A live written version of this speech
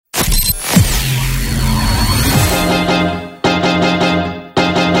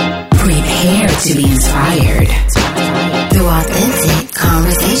inspired through authentic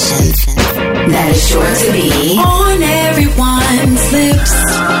conversations that is sure to be on everyone's lips.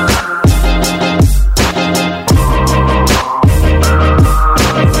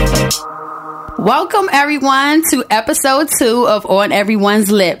 Welcome, everyone, to episode 2 of On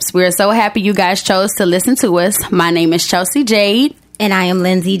Everyone's Lips. We're so happy you guys chose to listen to us. My name is Chelsea Jade. And I am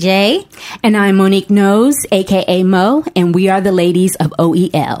Lindsay J. And I'm Monique Nose, a.k.a. Mo, and we are the ladies of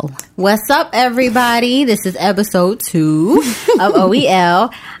OEL. What's up, everybody? This is episode 2 of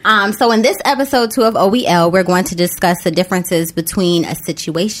OEL. So in this episode 2 of OEL, we're going to discuss the differences between a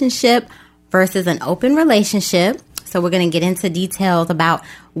situationship versus an open relationship. So we're going to get into details about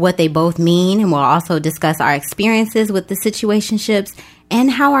what they both mean, and we'll also discuss our experiences with the situationships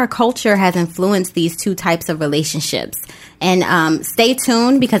and how our culture has influenced these two types of relationships. And stay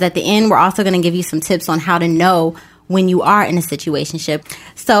tuned, because at the end, we're also going to give you some tips on how to know when you are in a situationship.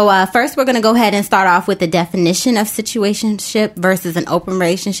 So first, we're going to go ahead and start off with the definition of situationship versus an open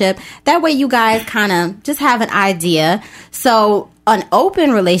relationship. That way you guys kind of just have an idea. So an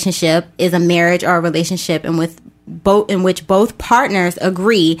open relationship is a marriage or a relationship in which both partners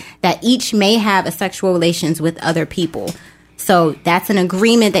agree that each may have a sexual relations with other people. So that's an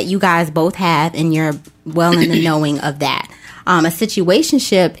agreement that you guys both have, and you're well in the knowing of that. A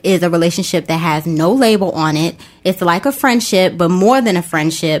situationship is a relationship that has no label on it. It's like a friendship, but more than a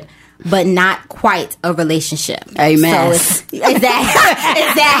friendship, but not quite a relationship. Amen. So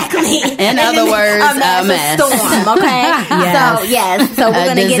exactly. In other words, a mess. Storm, okay? Yes. So we're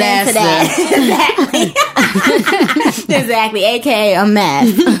going to get into that. Exactly. AKA a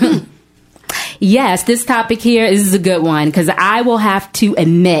mess. Yes, this topic here is a good one, because I will have to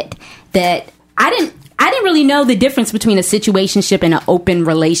admit that I didn't really know the difference between a situationship and an open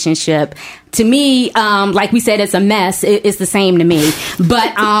relationship. To me, like we said, it's a mess. It's the same to me.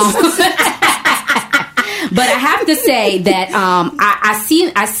 But but I have to say that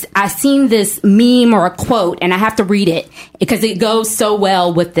I seen this meme or a quote, and I have to read it because it goes so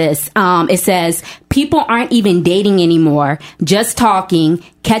well with this. It says, "People aren't even dating anymore, just talking,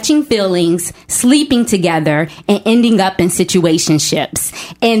 catching feelings, sleeping together, and ending up in situationships."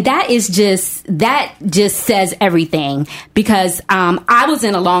 And that just says everything, because I was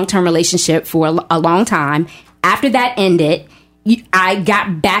in a long-term relationship for a long time. After that ended, I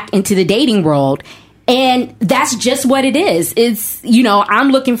got back into the dating world. And that's just what it is. It's,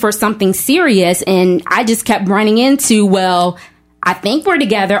 I'm looking for something serious, and I just kept running into, well, I think we're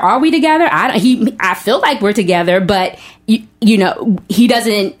together. Are we together? I feel like we're together, but he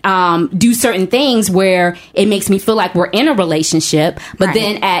doesn't do certain things where it makes me feel like we're in a relationship. But right.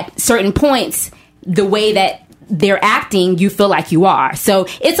 Then at certain points, the way that they're acting, you feel like you are. So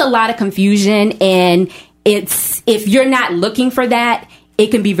it's a lot of confusion, and if you're not looking for that, it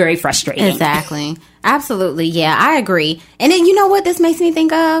can be very frustrating. Exactly. Absolutely. Yeah, I agree. And then you know what this makes me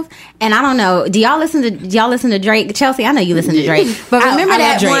think of? And I don't know. Do y'all listen to Drake? Chelsea, I know you listen to Drake. But remember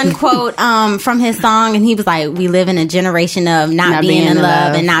that one quote from his song, and he was like, "We live in a generation of not being in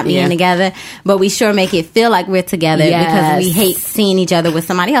love and not being together, but we sure make it feel like we're together because we hate seeing each other with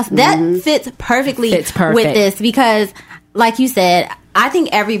somebody else." That fits perfectly with this, because like you said, I think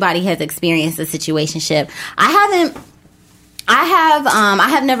everybody has experienced a situationship. I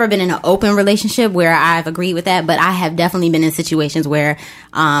have never been in an open relationship where I've agreed with that, but I have definitely been in situations where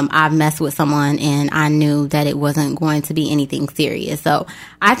I've messed with someone and I knew that it wasn't going to be anything serious. So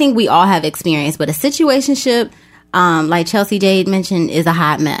I think we all have experience, but a situationship, like Chelsea Jade mentioned, is a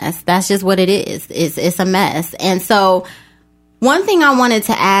hot mess. That's just what it is. It's a mess. And so one thing I wanted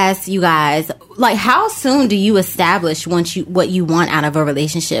to ask you guys, like, how soon do you establish what you want out of a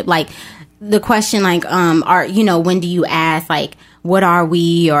relationship? Like, the question, like, when do you ask, like, what are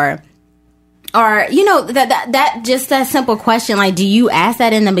we, or that just that simple question, like, do you ask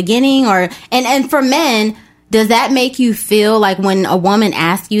that in the beginning, or and for men, does that make you feel like when a woman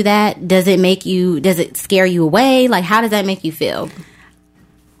asks you that, does it scare you away? Like, how does that make you feel?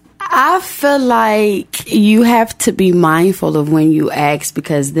 I feel like you have to be mindful of when you ask,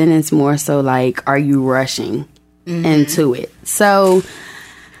 because then it's more so like, are you rushing into it? So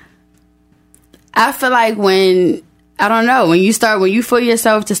I feel like when you feel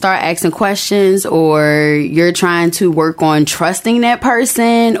yourself to start asking questions, or you're trying to work on trusting that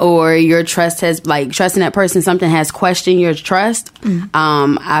person, or your trust has, like, trusting that person, something has questioned your trust.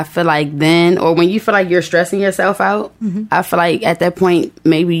 I feel like then, or when you feel like you're stressing yourself out, I feel like at that point,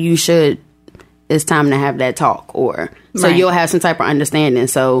 maybe it's time to have that talk, or so you'll have some type of understanding.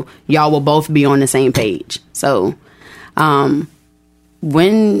 So y'all will both be on the same page. So,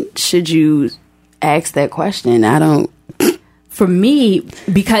 when should you ask that question? for me,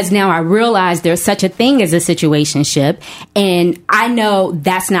 because now I realize there's such a thing as a situationship, and I know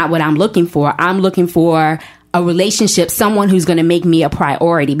that's not what I'm looking for. I'm looking for a relationship, someone who's going to make me a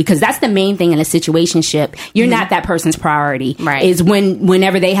priority, because that's the main thing in a situationship. You're not that person's priority. Right. Is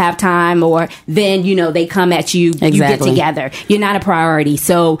whenever they have time, or then, they come at you, you get together. You're not a priority.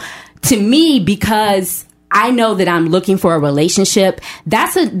 So to me, because I know that I'm looking for a relationship,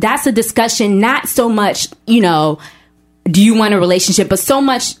 that's a discussion, not so much, do you want a relationship, but so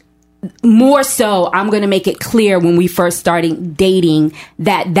much more so, I'm going to make it clear when we first starting dating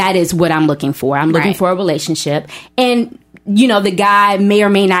that is what I'm looking for. I'm looking for a relationship. And, the guy may or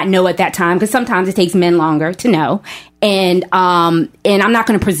may not know at that time, because sometimes it takes men longer to know. And I'm not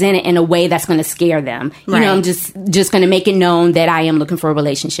going to present it in a way that's going to scare them. I'm just going to make it known that I am looking for a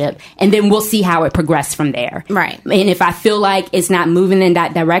relationship. And then we'll see how it progresses from there. Right. And if I feel like it's not moving in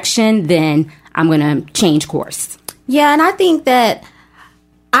that direction, then I'm going to change course. Yeah, and I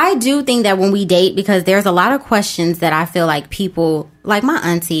do think that when we date, because there's a lot of questions that I feel like people, like my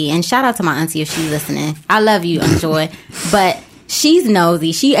auntie, and shout out to my auntie if she's listening. I love you, Joy, but she's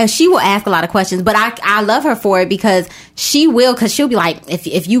nosy. She will ask a lot of questions, but I love her for it, because she'll be like,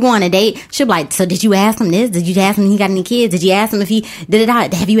 if you go on a date, she'll be like, so did you ask him this? Did you ask him if he got any kids? Did you ask him if he did it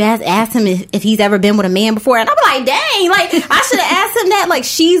out? Have you asked him if he's ever been with a man before? And I'm like, dang, like I should have asked him that. Like,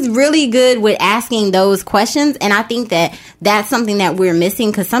 she's really good with asking those questions, and I think that that's something that we're missing,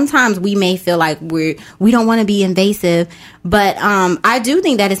 because sometimes we may feel like we don't want to be invasive, but I do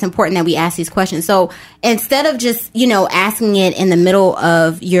think that it's important that we ask these questions. So instead of just asking it in the middle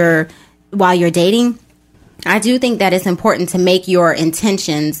of while you're dating, I do think that it's important to make your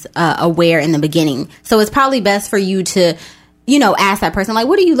intentions aware in the beginning. So it's probably best for you to, ask that person, like,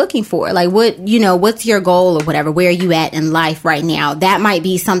 what are you looking for? Like, what's your goal or whatever? Where are you at in life right now? That might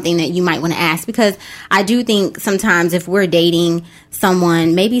be something that you might want to ask, because I do think sometimes if we're dating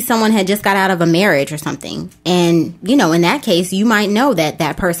someone, maybe someone had just got out of a marriage or something. And, in that case, you might know that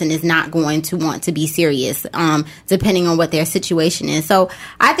that person is not going to want to be serious, depending on what their situation is. So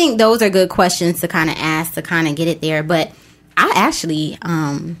I think those are good questions to kind of ask to kind of get it there. But I actually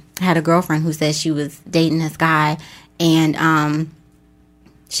had a girlfriend who said she was dating this guy, and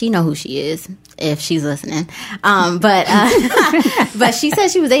she know who she is if she's listening. But she said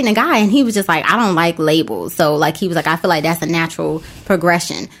she was dating a guy, and he was just like, I don't like labels. So like, he was like, I feel like that's a natural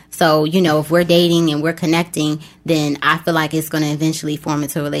progression. So, if we're dating and we're connecting, then I feel like it's going to eventually form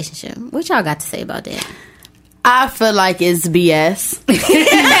into a relationship. What y'all got to say about that? I feel like it's BS.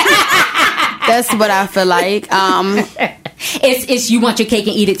 That's what I feel like. It's you want your cake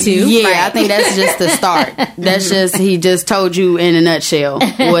and eat it too. Yeah, right. I think that's just the start. That's just, he just told you in a nutshell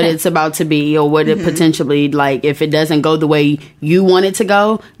what it's about to be, or what it potentially, like, if it doesn't go the way you want it to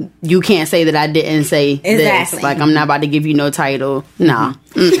go, you can't say that I didn't say this. Like, I'm not about to give you no title. Nah.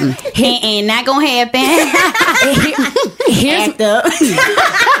 He ain't not gonna happen.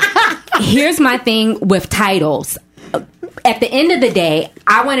 Here's my thing with titles. At the end of the day,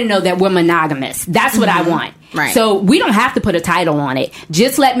 I want to know that we're monogamous. That's what I want. Right. So we don't have to put a title on it.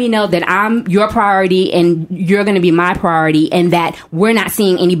 Just let me know that I'm your priority and you're going to be my priority, and that we're not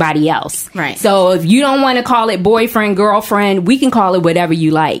seeing anybody else. Right. So if you don't want to call it boyfriend, girlfriend, we can call it whatever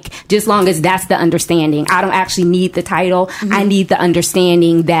you like, just long as that's the understanding. I don't actually need the title. I need the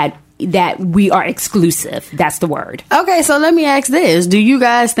understanding that we are exclusive. That's the word. Okay, so let me ask this. Do you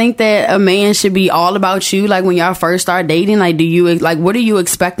guys think that a man should be all about you? Like, when y'all first start dating, like, what are you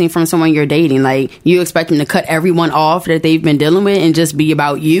expecting from someone you're dating? Like, you expect them to cut everyone off that they've been dealing with and just be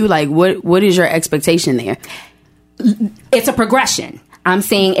about you? Like, what is your expectation there? It's a progression. I'm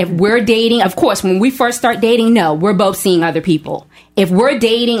saying, if we're dating, of course, when we first start dating, no, we're both seeing other people. If we're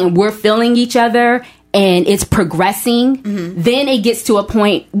dating and we're feeling each other and it's progressing, then it gets to a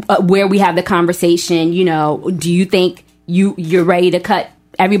point where we have the conversation, do you think you're ready to cut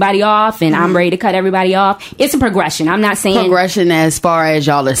everybody off, and I'm ready to cut everybody off? It's a progression. I'm not saying progression as far as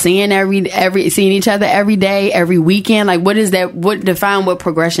y'all are seeing seeing each other every day, every weekend. Like, what is that? What define what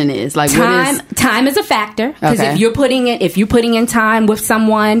progression is? Like, time is a factor, because if you're putting in time with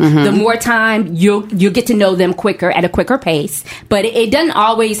someone, the more time you'll get to know them quicker at a quicker pace. But it doesn't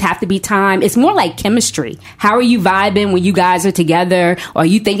always have to be time. It's more like chemistry. How are you vibing when you guys are together? Or are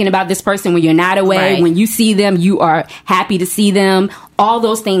you thinking about this person when you're not away? Right. When you see them, you are happy to see them. All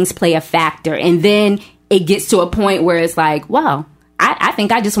those things play a factor. And then it gets to a point where it's like, well, I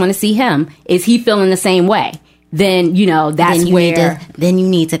think I just want to see him. Is he feeling the same way? Then, that's where... Then you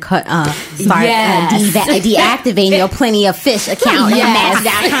need to start deactivating your Plenty of Fish account at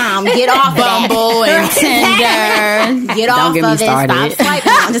Match.com. Get off Bumble and Tinder. Get off Don't get of me it. started. Stop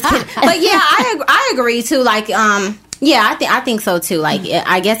swiping. I'm just kidding. But yeah, I agree too. Like, Yeah, I think so too. Like,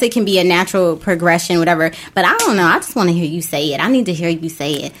 I guess it can be a natural progression, whatever. But I don't know. I just want to hear you say it. I need to hear you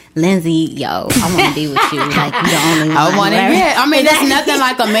say it, Lindsay. Yo, I want to be with you. Like, you the only one. I want to. Yeah, I mean, there's nothing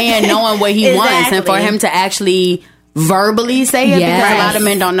like a man knowing what he wants, and for him to actually verbally say it, because a lot of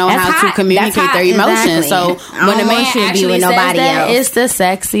men don't know how to communicate their emotions. So when a man actually says that, it's the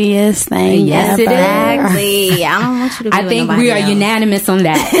sexiest thing. Yes, ever. it is. Exactly. I don't want you to be I think we are unanimous on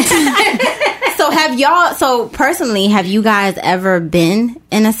that. So personally, have you guys ever been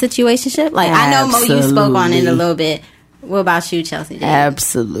in a situationship? Like, I know Mo, you spoke on it a little bit. What about you, Chelsea?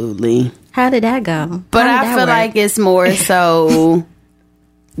 Absolutely. How did that go? But I feel like it's more so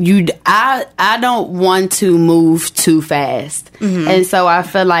I don't want to move too fast. And so I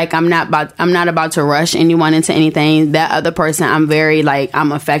feel like I'm not about to rush anyone into anything. That other person, I'm very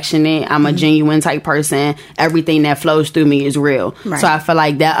I'm affectionate. I'm a genuine type person. Everything that flows through me is real. Right. So I feel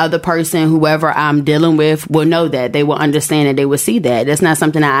like that other person, whoever I'm dealing with, will know that. They will understand that. They will see that. That's not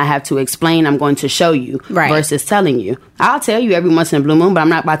something that I have to explain. I'm going to show you versus telling you. I'll tell you every once in a blue moon, but I'm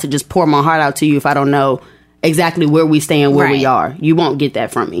not about to just pour my heart out to you if I don't know exactly where we stand, where we are. You won't get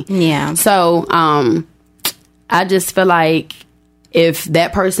that from me. Yeah. So I just feel like if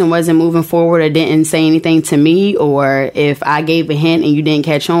that person wasn't moving forward or didn't say anything to me, or if I gave a hint and you didn't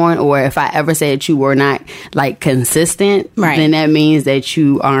catch on, or if I ever said you were not consistent, then that means that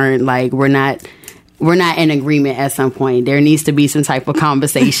you aren't we're not in agreement at some point. There needs to be some type of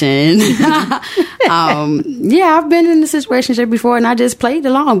conversation. I've been in a situationship before and I just played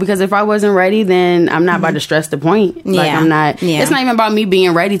along, because if I wasn't ready, then I'm not about to stress the point. It's not even about me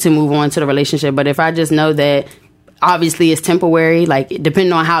being ready to move on to the relationship. But if I just know that obviously it's temporary,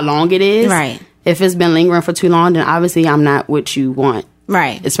 depending on how long it is. Right. If it's been lingering for too long, then obviously I'm not what you want.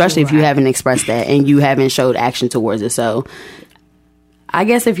 Right. Especially if you haven't expressed that and you haven't showed action towards it. So I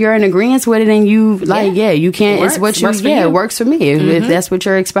guess if you're in agreement with it and you you can't. It's what it works for me. If that's what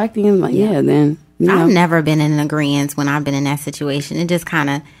you're expecting, then I've never been in agreement when I've been in that situation. It just kind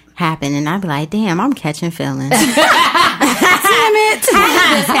of happened, and I'd be like, "Damn, I'm catching feelings." Damn it!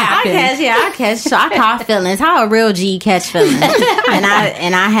 I caught feelings. How a real G catch feelings, and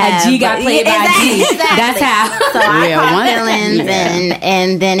I have a G got played by a G. Exactly. That's how. So I caught feelings,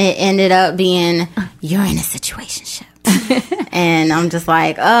 and then it ended up being you're in a situationship. And I'm just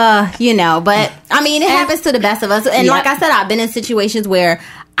like, but I mean, it happens to the best of us. And like I said, I've been in situations where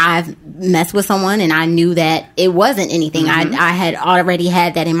I've messed with someone and I knew that it wasn't anything. I had already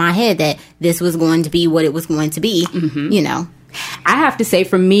had that in my head that this was going to be what it was going to be, I have to say,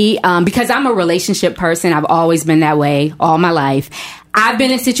 for me, because I'm a relationship person, I've always been that way all my life. I've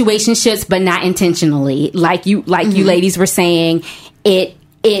been in situationships, but not intentionally. Like you ladies were saying, it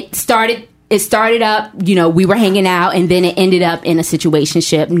started up, we were hanging out, and then it ended up in a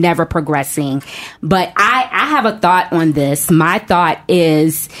situationship, never progressing. But I have a thought on this. My thought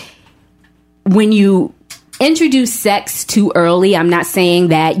is, when you introduce sex too early, I'm not saying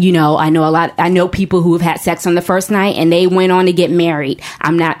that, I know people who have had sex on the first night and they went on to get married.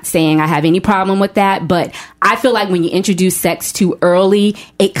 I'm not saying I have any problem with that, but I feel like when you introduce sex too early,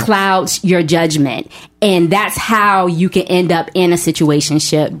 it clouds your judgment. And that's how you can end up in a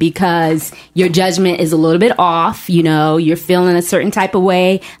situationship, because your judgment is a little bit off. You're feeling a certain type of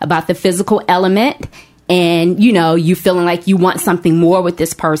way about the physical element. And, you feeling like you want something more with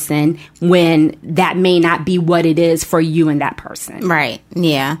this person when that may not be what it is for you and that person. Right.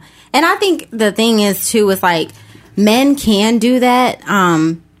 Yeah. And I think the thing is, too, is men can do that.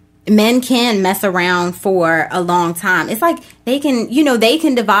 Men can mess around for a long time. It's like they can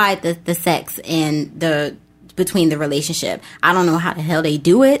divide the sex and between the relationship. I don't know how the hell they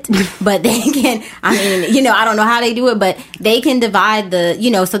do it, but they can. I don't know how they do it, but they can divide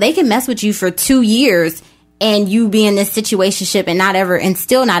so they can mess with you for 2 years and you be in this situationship and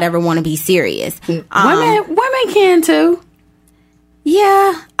still not ever want to be serious. Women can too.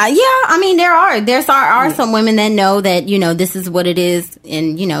 Yeah. I mean, there are some women that know that, this is what it is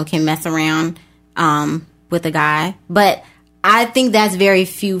and, can mess around with a guy. But I think that's very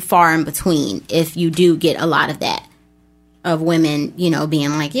far in between if you do get a lot of that, of women,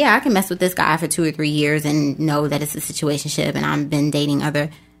 being like, yeah, I can mess with this guy for 2 or 3 years and know that it's a situationship and I've been dating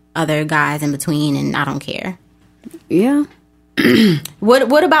other guys in between and I don't care. Yeah.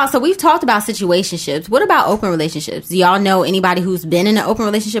 What about, so we've talked about situationships. What about open relationships? Do y'all know anybody who's been in an open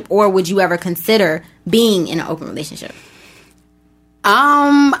relationship, or would you ever consider being in an open relationship?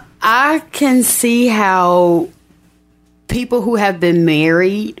 I can see how people who have been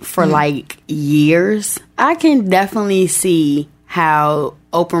married for years, I can definitely see how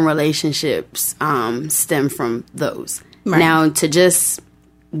open relationships stem from those. Right. Now, to just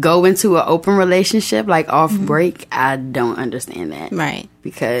go into an open relationship like off break, I don't understand that. Right.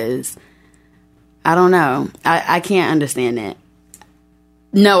 Because I don't know. I can't understand that.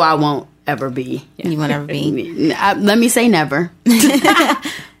 No, I won't ever be. You won't ever be. Let me say never.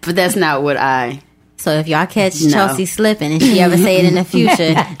 But that's not what I... So if y'all catch Chelsea slipping and she ever say it in the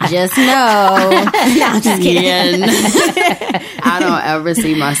future, just know. No, I'm just kidding. Yeah, I don't ever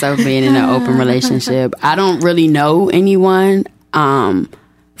see myself being in an open relationship. I don't really know anyone,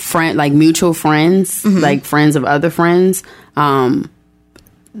 like mutual friends, like friends of other friends.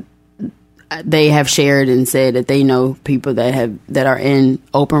 They have shared and said that they know people that are in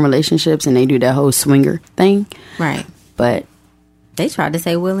open relationships and they do that whole swinger thing. Right. But they tried to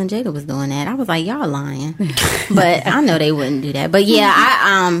say Will and Jada was doing that. I was like, y'all lying. But I know they wouldn't do that. But yeah,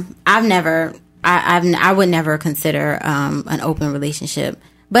 I would never consider an open relationship.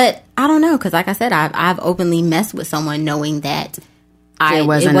 But I don't know, because like I said, I've openly messed with someone knowing that it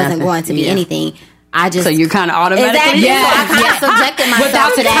wasn't going to be anything. So you're kind of automatically... Exactly. Yeah. So I kind of subjected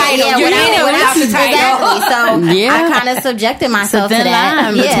myself to that. Without the title. Exactly. So I kind of subjected myself to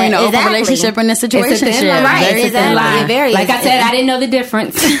that. Between an open relationship and a situationship. Right. Exactly. Very. Like I said, I didn't know the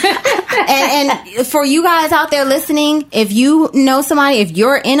difference. and for you guys out there listening, if you know somebody, if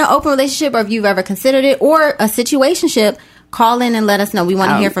you're in an open relationship or if you've ever considered it, or a situationship, call in and let us know. We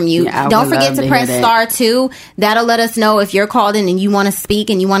want to hear from you. Don't forget to press *2. That'll let us know if you're called in and you want to speak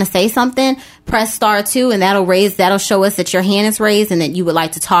and you want to say something. Press *2 and that'll show us that your hand is raised and that you would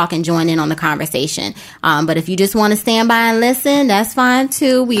like to talk and join in on the conversation. But if you just want to stand by and listen, that's fine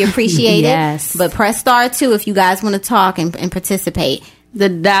too. We appreciate it. But press *2 if you guys want to talk and participate. The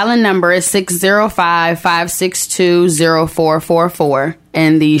dial-in number is 605-562-0444,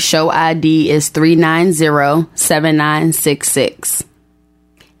 and the show ID is 390-7966.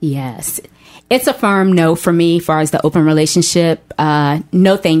 Yes. It's a firm no for me as far as the open relationship.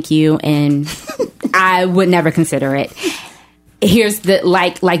 No, thank you, and I would never consider it. Here's the,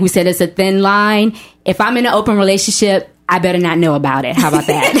 like we said, it's a thin line. If I'm in an open relationship, I better not know about it. How about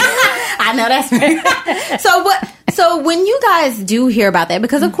that? I know that's right. So when you guys do hear about that,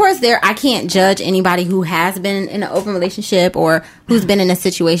 because of course I can't judge anybody who has been in an open relationship or who's been in a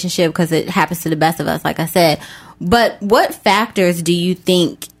situationship, because it happens to the best of us, like I said. But what factors do you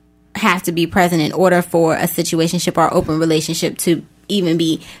think have to be present in order for a situationship or open relationship to even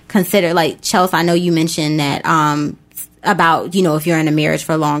be considered? Like, Chelsea, I know you mentioned that about, if you're in a marriage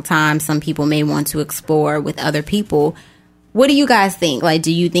for a long time, some people may want to explore with other people. What do you guys think? Like,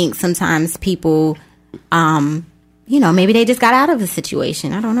 do you think sometimes people, maybe they just got out of a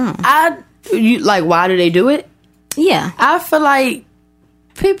situation? I don't know. Why do they do it? Yeah. I feel like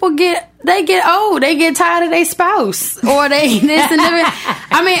people get old. They get tired of their spouse. Or they this and different.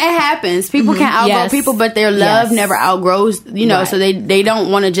 I mean, it happens. People can outgrow people, but their love never outgrows, right. So they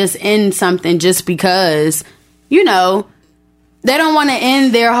don't want to just end something just because, they don't want to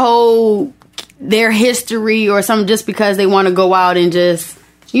end their history or something just because they want to go out and just,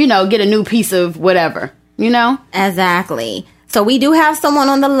 get a new piece of whatever, Exactly. So we do have someone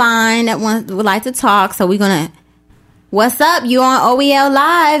on the line that would like to talk. So we're going to, what's up? You on OEL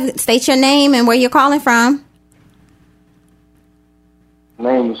Live. State your name and where you're calling from.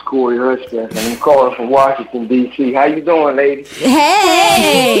 My name is Corey Hurstman, and I'm calling from Washington, D.C. How you doing, lady?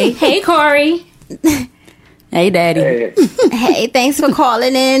 Hey. Hey, Corey. Hey, Daddy. Hey, thanks for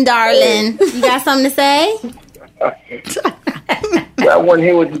calling in, darling. You got something to say? I want to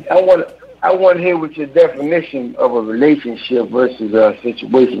hear what your definition of a relationship versus a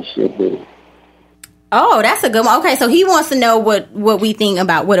situationship is. Oh, that's a good one. Okay, so he wants to know what we think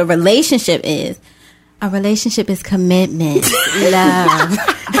about what a relationship is. A relationship is commitment, love,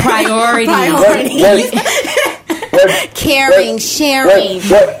 priorities, caring, sharing,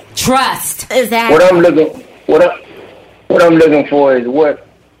 trust. Exactly. What I'm looking for is what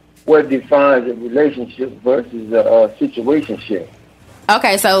defines a relationship versus a situationship.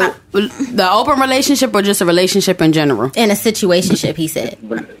 Okay, so the open relationship or just a relationship in general? In a situationship, he said.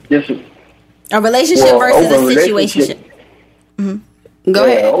 A relationship Well, versus a situationship. Mm-hmm. Go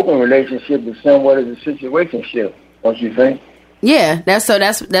ahead. An open relationship is somewhat as a situationship, don't you think? Yeah, that's what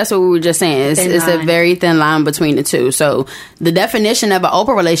we were just saying. It's a very thin line between the two. So the definition of an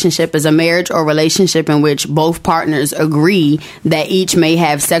open relationship is a marriage or relationship in which both partners agree that each may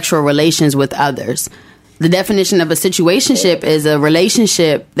have sexual relations with others. The definition of a situationship is a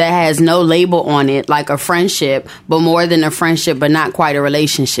relationship that has no label on it, like a friendship, but more than a friendship, but not quite a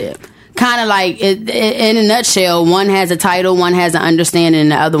relationship. Kind of like, in a nutshell, one has a title, one has an understanding,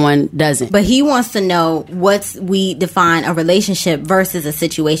 and the other one doesn't. But he wants to know we define a relationship versus a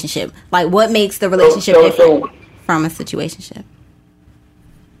situationship. Like, what makes the relationship different from a situationship?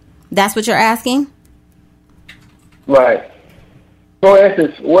 That's what you're asking? Right. For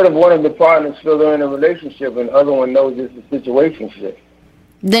instance, what if one of the partners feel they're in a relationship and the other one knows it's a situationship?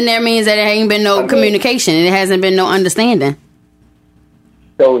 Then that means that there ain't been no communication and it hasn't been no understanding.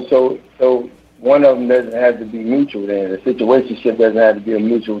 So one of them doesn't have to be mutual then. The situationship doesn't have to be a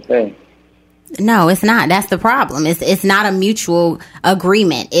mutual thing. No, it's not. That's the problem. It's not a mutual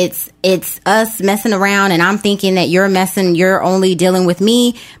agreement. It's us messing around, and I'm thinking that you're only dealing with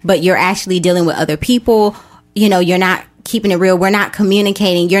me, but you're actually dealing with other people. You know, you're not keeping it real. We're not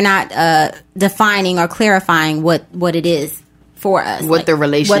communicating. You're not defining or clarifying what it is for us. What the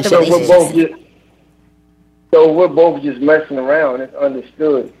relationship is. So we're both just messing around. It's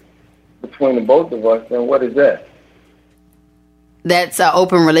understood between the both of us. Then what is that? That's an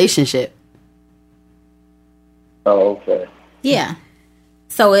open relationship. Oh, okay. Yeah.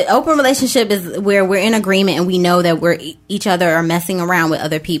 So an open relationship is where we're in agreement and we know that each other are messing around with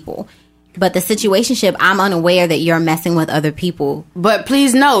other people. But the situationship, I'm unaware that you're messing with other people. But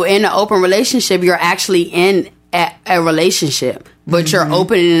please know, in an open relationship, you're actually in a relationship, but you're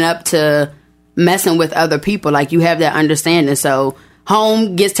opening it up to messing with other people. Like, you have that understanding. So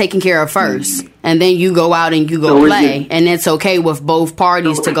home gets taken care of first, and then you go out and you go play, and it's okay with both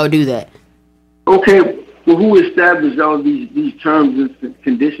parties to go do that. Okay. Well, who established all these terms and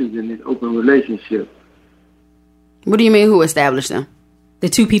conditions in this open relationship? What do you mean, who established them? The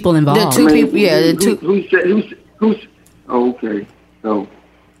two people involved. The two people, yeah. The two. Who's? Oh, okay. So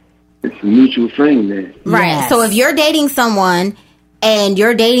it's a mutual thing then. Right. Yes. So if you're dating someone and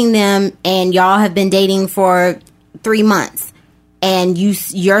you're dating them and y'all have been dating for 3 months and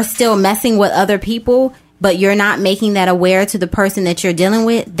you're still messing with other people, but you're not making that aware to the person that you're dealing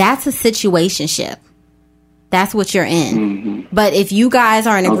with, that's a situationship. That's what you're in. Mm-hmm. But if you guys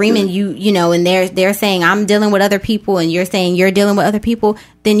are in agreement, you know, and they're saying I'm dealing with other people and you're saying you're dealing with other people,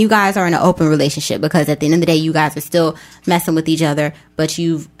 then you guys are in an open relationship, because at the end of the day, you guys are still messing with each other, but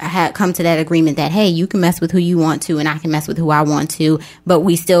you've come to that agreement that, hey, you can mess with who you want to and I can mess with who I want to, but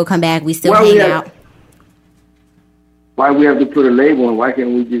we still come back, we still hang out. Why we have to put a label on? Why can't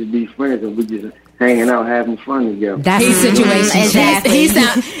we just be friends and we just hanging out, having fun together? That's the situation. Exactly.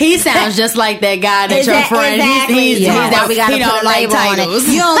 He sounds just like that guy that your friend. Exactly. He don't like titles.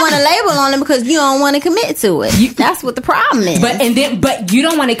 You don't want a label on it because you don't want to commit to it. That's what the problem is. But you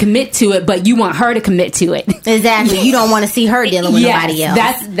don't want to commit to it, but you want her to commit to it. Exactly. You don't want to see her dealing with nobody else.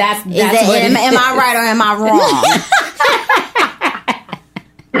 That's what am I right or am I wrong?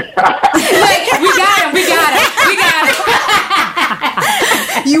 We got him.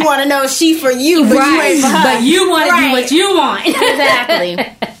 You want to know she for you, but you ain't for her. But you want to do what you want. Exactly.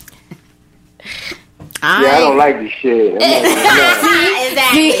 I don't like to share.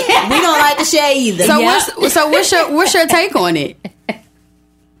 Exactly. We don't like to share either. So what's your take on it?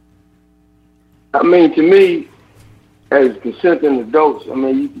 I mean, to me, as consenting adults, I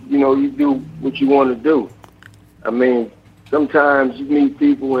mean, you do what you want to do. I mean, sometimes you meet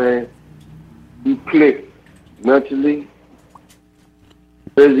people and you click mentally,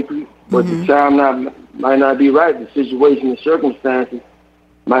 physically, but the time might not be right. The situation and circumstances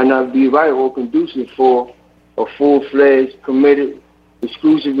might not be right or conducive for a full-fledged, committed,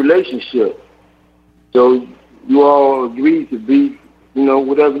 exclusive relationship. So you all agree to be,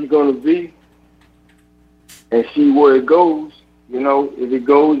 whatever you're going to be and see where it goes. If it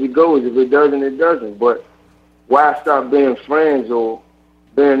goes, it goes. If it doesn't, it doesn't. But why stop being friends or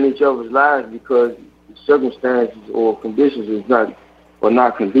being in each other's lives because circumstances or conditions are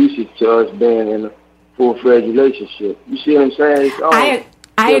not conducive to us being in a full-fledged relationship? You see what I'm saying? It's all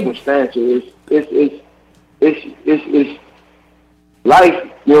circumstantial. It's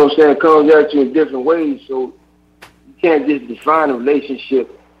life, comes at you in different ways. So you can't just define a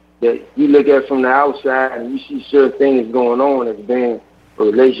relationship that you look at from the outside and you see certain things going on as being a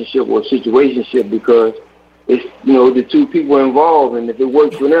relationship or a situationship, because it's, the two people involved, and if it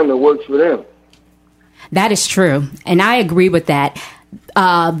works for them, it works for them. That is true, and I agree with that.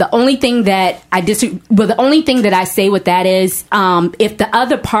 The only thing that I say with that is, if the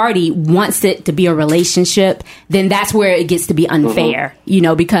other party wants it to be a relationship, then that's where it gets to be unfair.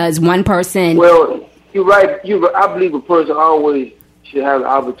 Because one person. Well, you're right. I believe a person always should have the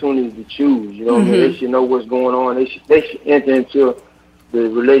opportunity to choose. They should know what's going on. They should enter into the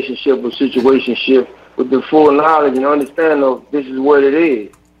relationship or situationship with the full knowledge and understanding of this is what it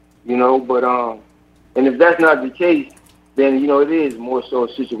is. But and if that's not the case, then, it is more so a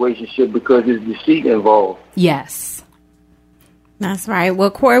situationship because there's deceit involved. Yes. That's right.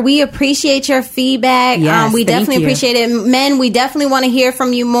 Well, Corey, we appreciate your feedback. Yes, we definitely appreciate it. Men, we definitely want to hear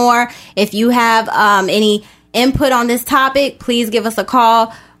from you more. If you have any input on this topic, please give us a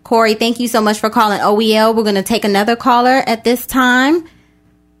call. Corey, thank you so much for calling OEL. We're going to take another caller at this time.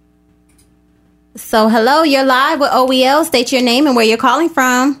 So, hello, you're live with OEL. State your name and where you're calling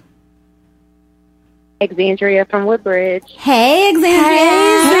from. Exandria from Woodbridge. Hey,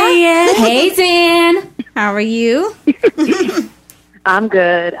 Exandria. Hey, Zan. How are you? I'm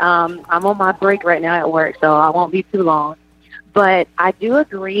good. I'm on my break right now at work, so I won't be too long. But I do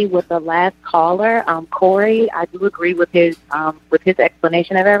agree with the last caller, Corey. I do agree with his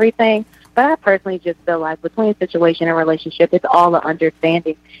explanation of everything. But I personally just feel like between situation and relationship, it's all an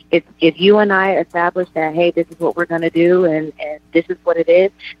understanding. If you and I establish that, hey, this is what we're going to do and this is what it is,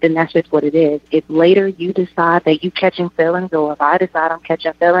 then that's just what it is. If later you decide that you catching feelings, or if I decide I'm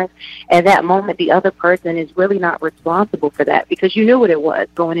catching feelings, at that moment the other person is really not responsible for that because you knew what it was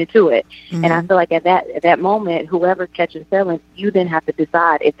going into it. Mm-hmm. And I feel like at that moment, whoever's catching feelings, you then have to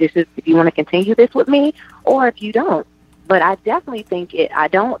decide if you want to continue this with me or if you don't. But I definitely I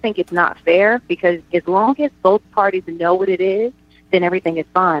don't think it's not fair because as long as both parties know what it is, then everything is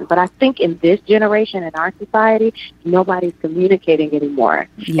fine. But I think in this generation, in our society, nobody's communicating anymore.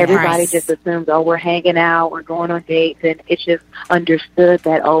 Yes. Everybody just assumes, oh, we're hanging out, we're going on dates, and it's just understood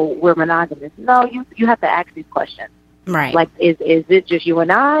that, oh, we're monogamous. No, you have to ask these questions. Right. Like, is it just you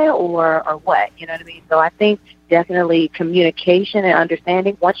and I or what? You know what I mean? So I think definitely communication and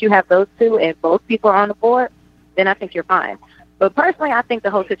understanding, once you have those two and both people are on the board, then I think you're fine. But personally, I think the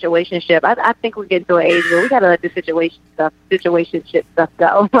whole situationship, I think we're getting to an age where we got to let the situationship stuff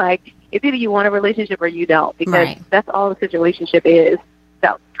go. Like, it's either you want a relationship or you don't, because that's all the situationship is.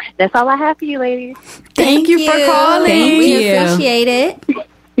 So that's all I have for you, ladies. Thank you for calling. We appreciate it.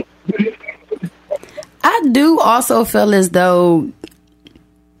 I do also feel as though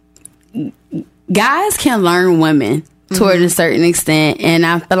guys can learn women to a certain extent, and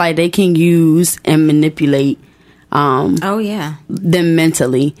I feel like they can use and manipulate them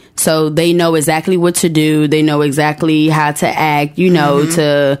mentally, so they know exactly what to do, they know exactly how to act,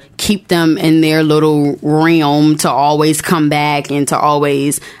 to keep them in their little realm, to always come back and to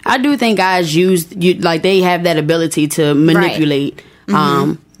always, I do think guys they have that ability to manipulate.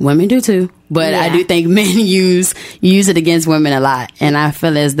 Right. Women do too, but I do think men use it against women a lot, and I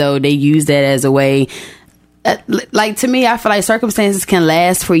feel as though they use that as a way. Like, to me, I feel like circumstances can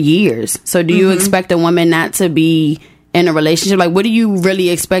last for years. So do you expect a woman not to be in a relationship? Like, what do you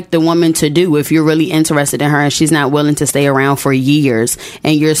really expect the woman to do if you're really interested in her and she's not willing to stay around for years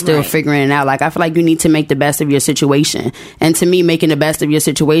and you're still figuring it out? Like, I feel like you need to make the best of your situation. And to me, making the best of your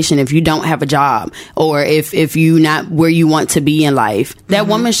situation, if you don't have a job or if you're not where you want to be in life, that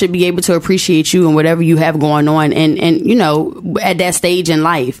woman should be able to appreciate you and whatever you have going on. And at that stage in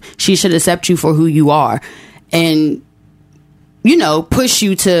life, she should accept you for who you are. And, push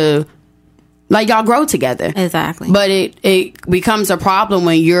you to, like, y'all grow together. Exactly. But it becomes a problem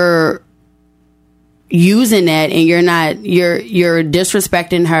when you're using that and you're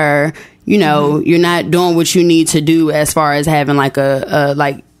disrespecting her, you're not doing what you need to do as far as having, like,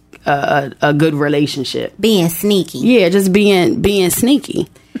 a good relationship. Being sneaky. Yeah, just being sneaky.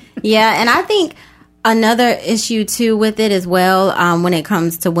 Yeah, and I think another issue too with it as well, when it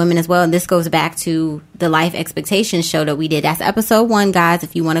comes to women as well, and this goes back to the Life Expectations show that we did. That's episode 1, guys,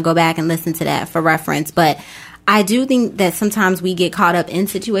 if you want to go back and listen to that for reference. But I do think that sometimes we get caught up in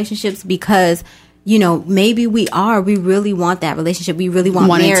situationships because, maybe we really want that relationship. We really want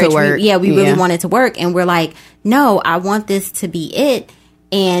marriage. To work. We really want it to work. And we're like, no, I want this to be it.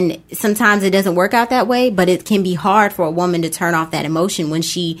 And sometimes it doesn't work out that way, but it can be hard for a woman to turn off that emotion when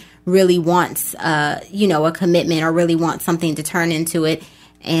she really wants, a commitment or really wants something to turn into it.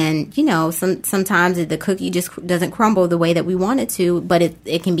 And, sometimes the cookie just doesn't crumble the way that we want it to, but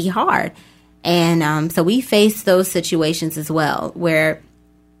it can be hard. And so we face those situations as well where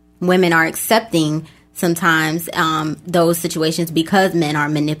women are accepting sometimes those situations because men are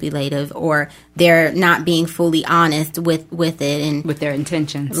manipulative or they're not being fully honest with it and with their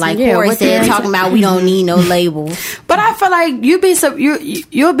intentions. Like Corey said, talking about we don't need no labels. But I feel like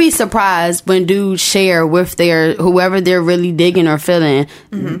you'll be surprised when dudes share with whoever they're really digging or feeling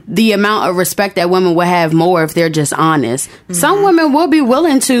the amount of respect that women will have more if they're just honest. Some women will be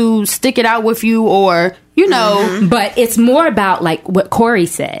willing to stick it out with you or but it's more about like what Corey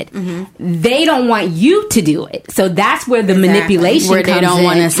said. They don't want you to do it, so that's where the manipulation where comes they don't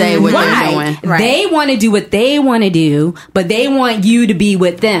want to say what they're doing. Right. They want to do what they want to do, but they want you to be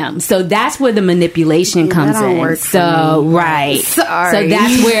with them. So that's where the manipulation comes in. So Sorry. So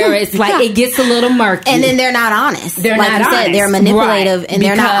that's where it's like it gets a little murky, and then they're not honest. They're like not you honest. said, they're manipulative, and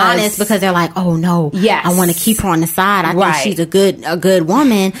they're not honest because they're like, oh no, I want to keep her on the side. I think she's a good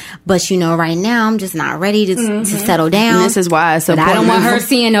woman, but right now I'm just not ready to settle down. And this is why it's But important. I don't want her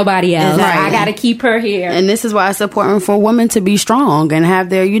seeing nobody else. Right. I got to keep her here. And this is why it's important for women to be strong and have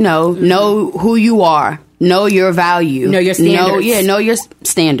their, know who you are. Know your value. Know your standards. Know your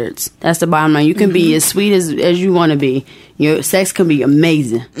standards. That's the bottom line. You can be as sweet as you want to be. Your sex can be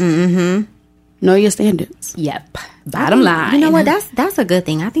amazing. Mm-hmm. Know your standards. Yep. Bottom line. You know what? That's a good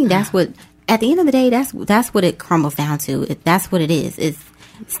thing. I think that's what, at the end of the day, that's what it crumbles down to. That's what it is. It's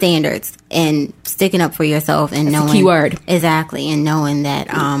standards and sticking up for yourself and knowing. Key word. Exactly. And knowing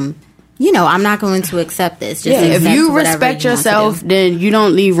that, I'm not going to accept this. Just If accept you whatever respect you want to yourself, do. then you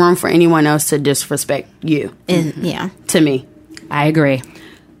don't leave room for anyone else to disrespect you. Yeah. To me. I agree.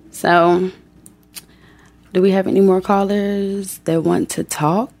 So, do we have any more callers that want to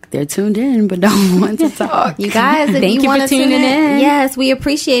talk? They're tuned in, but don't want to talk. You guys, if Thank you want for to tune tuning in. yes, we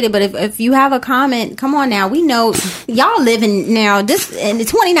appreciate it. But if you have a comment, come on now. We know y'all living now. This in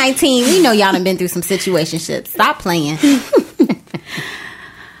 2019, we know y'all done been through some situationships. Stop playing.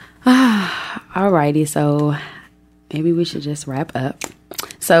 Alrighty, so maybe we should just wrap up.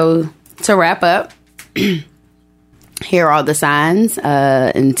 So to wrap up, here are all the signs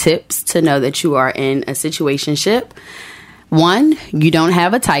and tips to know that you are in a situationship. 1, you don't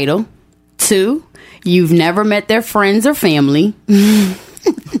have a title. 2, you've never met their friends or family.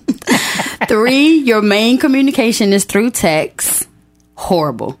 3, your main communication is through text.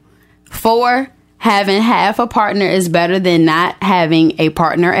 Horrible. 4, having half a partner is better than not having a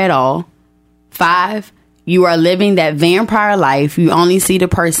partner at all. 5, you are living that vampire life. You only see the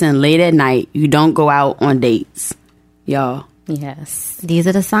person late at night. You don't go out on dates. Y'all. Yes. These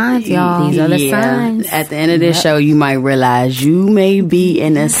are the signs, y'all. These are the signs. At the end of this show, you might realize you may be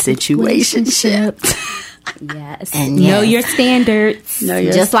in a situationship. Yes. And know yes. your standards.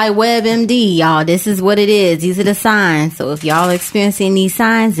 Just like WebMD, y'all, this is what it is. These are the signs. So if y'all experiencing these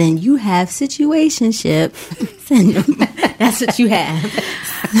signs and you have situationship, send them. That's what you have.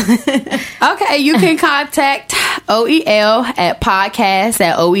 Okay, you can contact OEL at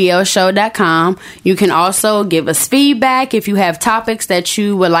podcast@oelshow.com. You can also give us feedback if you have topics that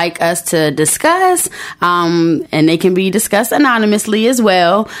you would like us to discuss, and they can be discussed anonymously as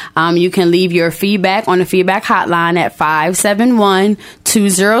well. You can leave your feedback on the feedback hotline at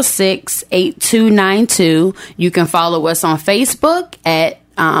 571-206-8292. You can follow us on Facebook at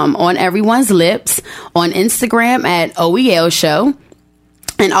On Everyone's Lips, on Instagram at OEL Show,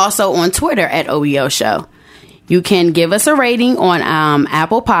 and also on Twitter at OEL Show. You can give us a rating on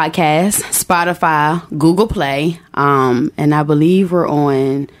Apple Podcasts, Spotify, Google Play, and I believe we're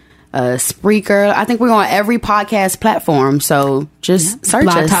on Spreaker. I think we're on every podcast platform, so just search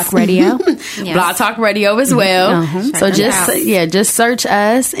Blog us. Talk Radio. Blog Talk Radio as well. So just search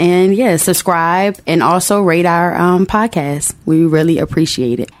us and subscribe and also rate our podcast. We really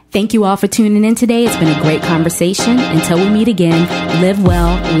appreciate it. Thank you all for tuning in today. It's been a great conversation. Until we meet again, live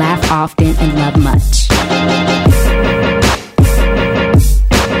well, laugh often, and love much.